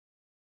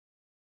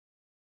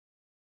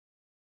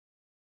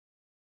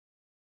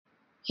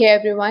Hey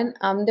everyone,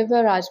 I'm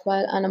Divya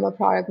Rajpal and I'm a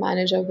product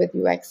manager with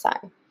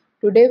UXI.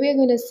 Today we are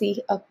going to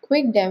see a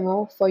quick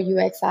demo for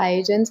UXI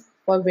agents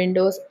for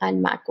Windows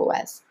and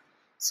macOS.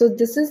 So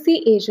this is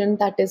the agent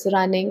that is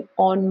running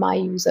on my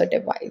user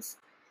device.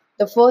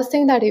 The first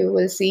thing that you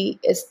will see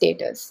is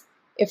status.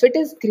 If it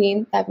is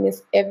green, that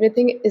means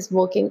everything is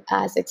working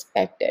as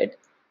expected.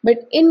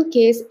 But in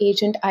case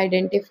agent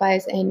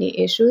identifies any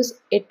issues,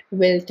 it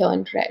will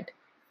turn red.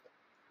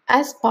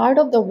 As part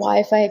of the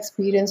Wi-Fi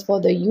experience for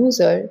the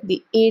user,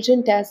 the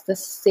agent has the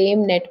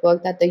same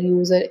network that the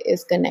user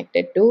is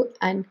connected to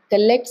and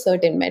collects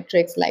certain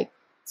metrics like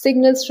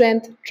signal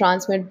strength,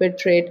 transmit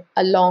bitrate,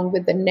 along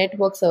with the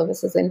network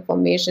services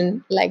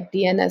information like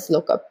DNS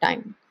lookup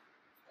time.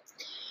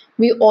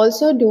 We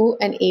also do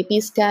an AP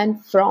scan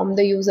from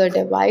the user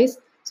device,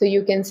 so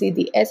you can see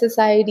the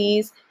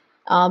SSIDs,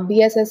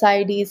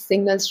 BSSIDs,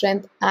 signal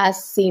strength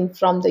as seen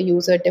from the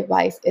user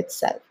device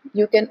itself.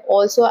 You can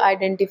also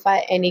identify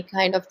any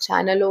kind of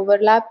channel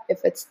overlap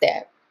if it's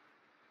there.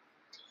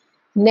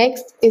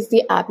 Next is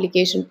the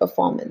application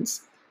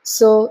performance.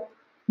 So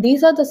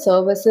these are the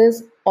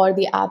services or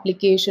the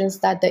applications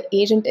that the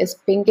agent is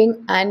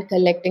pinging and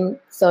collecting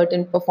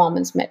certain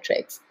performance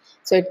metrics.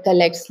 So it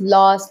collects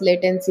loss,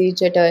 latency,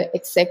 jitter,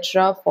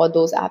 etc. for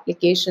those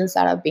applications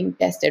that are being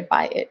tested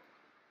by it.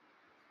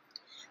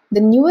 The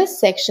newest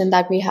section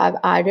that we have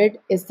added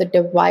is the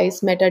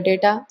device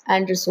metadata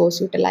and resource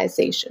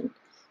utilization.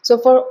 So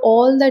for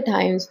all the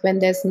times when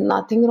there's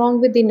nothing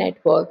wrong with the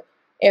network,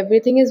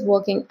 everything is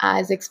working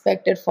as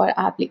expected for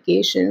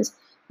applications,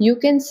 you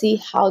can see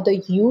how the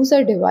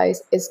user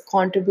device is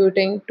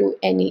contributing to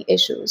any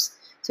issues.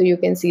 So you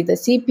can see the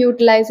CPU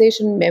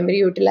utilization, memory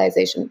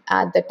utilization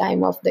at the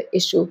time of the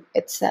issue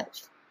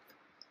itself.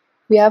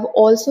 We have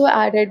also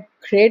added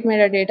great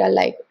metadata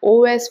like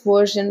OS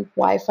version,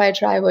 Wi-Fi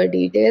driver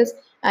details,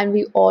 and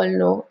we all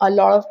know a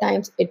lot of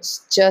times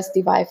it's just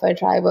the Wi-Fi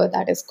driver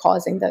that is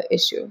causing the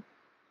issue.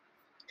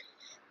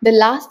 The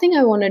last thing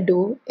I want to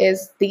do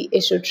is the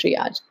issue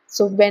triage.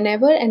 So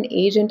whenever an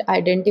agent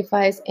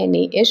identifies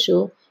any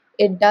issue,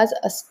 it does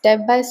a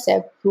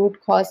step-by-step root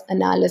cause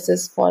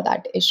analysis for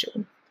that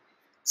issue.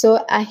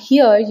 So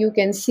here you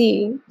can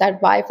see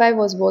that Wi-Fi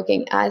was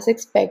working as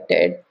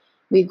expected.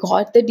 We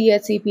got the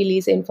DHCP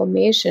lease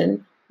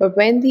information, but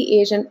when the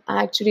agent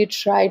actually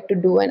tried to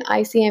do an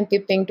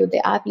ICMP ping to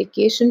the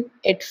application,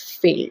 it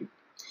failed.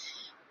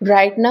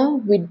 Right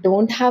now, we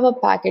don't have a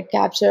packet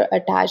capture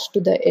attached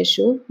to the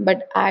issue,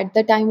 but at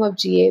the time of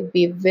GA,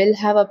 we will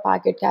have a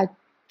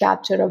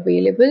capture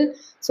available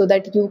so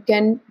that you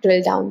can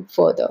drill down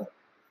further.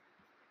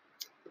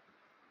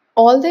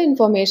 All the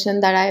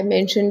information that I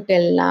mentioned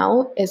till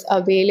now is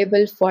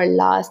available for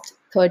last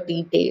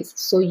 30 days.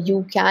 So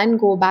you can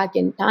go back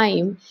in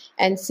time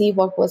and see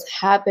what was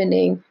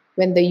happening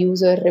when the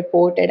user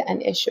reported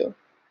an issue.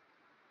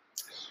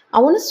 I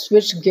want to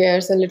switch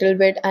gears a little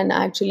bit and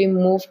actually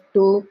move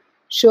to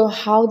show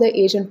how the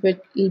agent will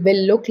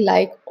look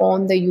like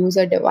on the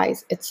user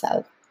device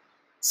itself.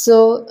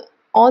 So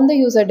on the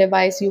user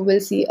device, you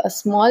will see a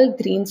small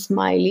green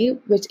smiley,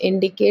 which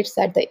indicates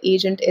that the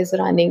agent is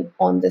running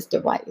on this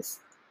device.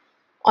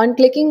 On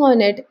clicking on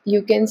it,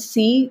 you can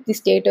see the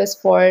status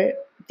for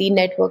the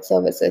network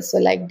services. So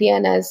like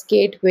DNS,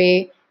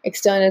 gateway,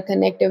 external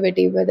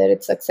connectivity, whether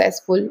it's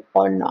successful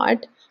or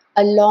not,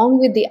 along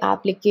with the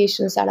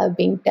applications that are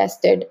being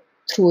tested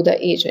through the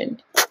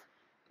agent.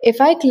 If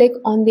I click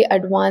on the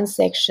advanced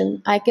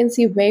section, I can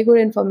see very good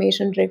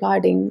information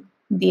regarding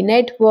the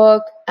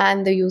network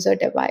and the user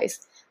device.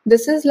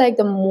 This is like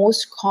the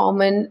most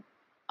common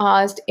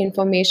asked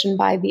information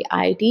by the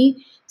IT.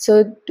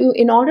 So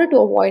in order to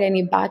avoid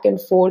any back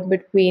and forth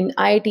between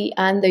IT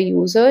and the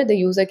user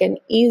can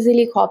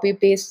easily copy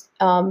paste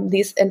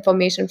this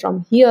information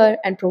from here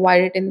and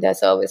provide it in their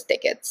service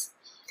tickets.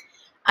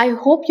 I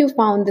hope you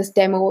found this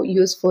demo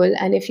useful,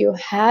 and if you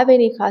have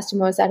any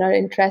customers that are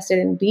interested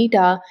in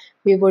beta,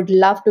 we would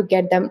love to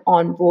get them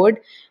on board.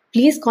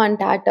 Please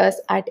contact us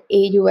at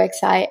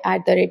auxi@hpe.com.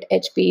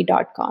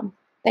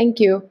 Thank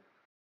you.